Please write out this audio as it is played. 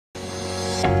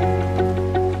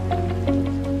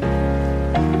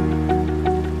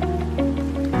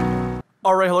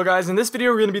Alright, hello guys. In this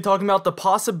video we're going to be talking about the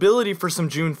possibility for some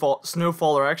June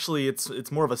snowfall, or actually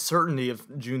it's more of a certainty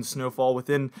of June snowfall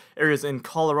within areas in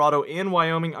Colorado and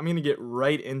Wyoming. I'm going to get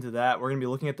right into that. We're going to be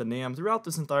looking at the NAM throughout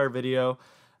this entire video.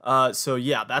 So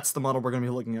yeah, that's the model we're going to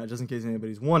be looking at, just in case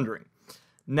anybody's wondering.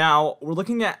 Now, we're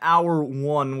looking at hour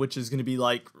 1, which is going to be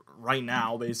like right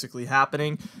now basically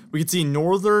happening. We can see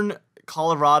northern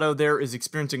Colorado there is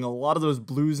experiencing a lot of those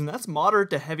blues, and that's moderate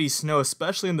to heavy snow,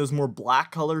 especially in those more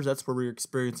black colors. That's where we're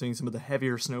experiencing some of the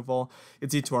heavier snowfall. You can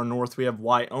see to our north we have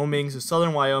Wyoming, so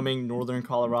southern Wyoming, northern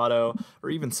Colorado, or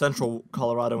even central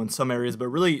Colorado in some areas, but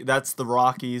really that's the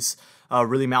Rockies,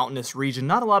 really mountainous region.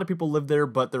 Not a lot of people live there,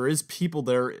 but there is people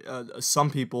there, some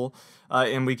people,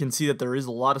 and we can see that there is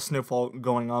a lot of snowfall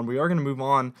going on. We are going to move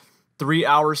on 3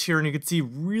 hours here, and you can see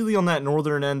really on that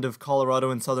northern end of Colorado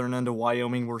and southern end of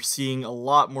Wyoming, we're seeing a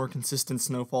lot more consistent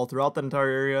snowfall throughout that entire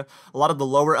area. A lot of the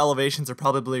lower elevations are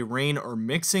probably rain or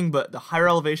mixing, but the higher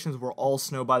elevations were all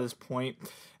snow by this point,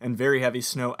 and very heavy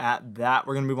snow at that.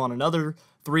 We're going to move on another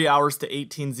 3 hours to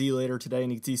 18Z later today,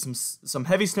 and you can see some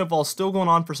heavy snowfall still going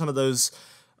on for some of those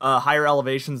higher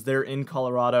elevations there in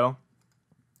Colorado.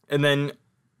 And then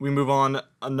we move on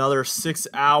another 6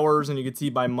 hours, and you can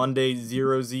see by Monday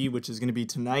 0Z, which is going to be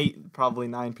tonight, probably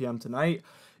 9 p.m. tonight.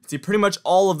 You can see pretty much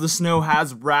all of the snow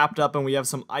has wrapped up, and we have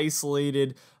some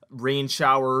isolated rain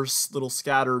showers, little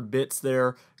scattered bits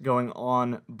there going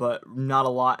on, but not a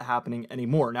lot happening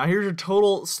anymore. Now here's your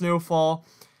total snowfall,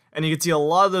 and you can see a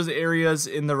lot of those areas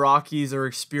in the Rockies are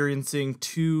experiencing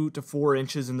 2 to 4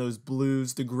 inches in those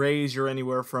blues. The grays, you're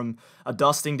anywhere from a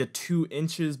dusting to 2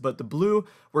 inches, but the blue,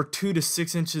 we're 2 to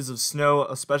 6 inches of snow,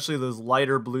 especially those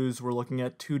lighter blues, we're looking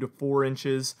at 2 to 4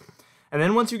 inches. And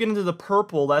then once you get into the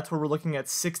purple, that's where we're looking at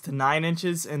 6 to 9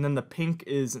 inches, and then the pink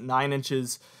is 9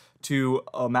 inches to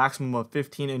a maximum of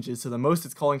 15 inches. So the most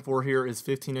it's calling for here is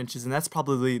 15 inches, and that's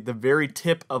probably the very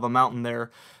tip of a mountain there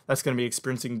that's going to be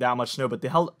experiencing that much snow. But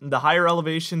the higher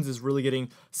elevations is really getting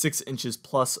 6 inches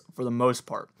plus for the most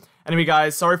part. Anyway,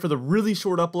 guys, sorry for the really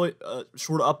short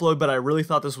upload, but I really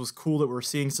thought this was cool that we're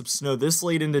seeing some snow this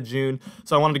late into June,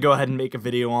 so I wanted to go ahead and make a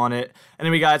video on it.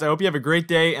 Anyway, guys, I hope you have a great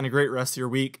day and a great rest of your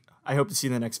week. I hope to see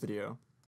you in the next video.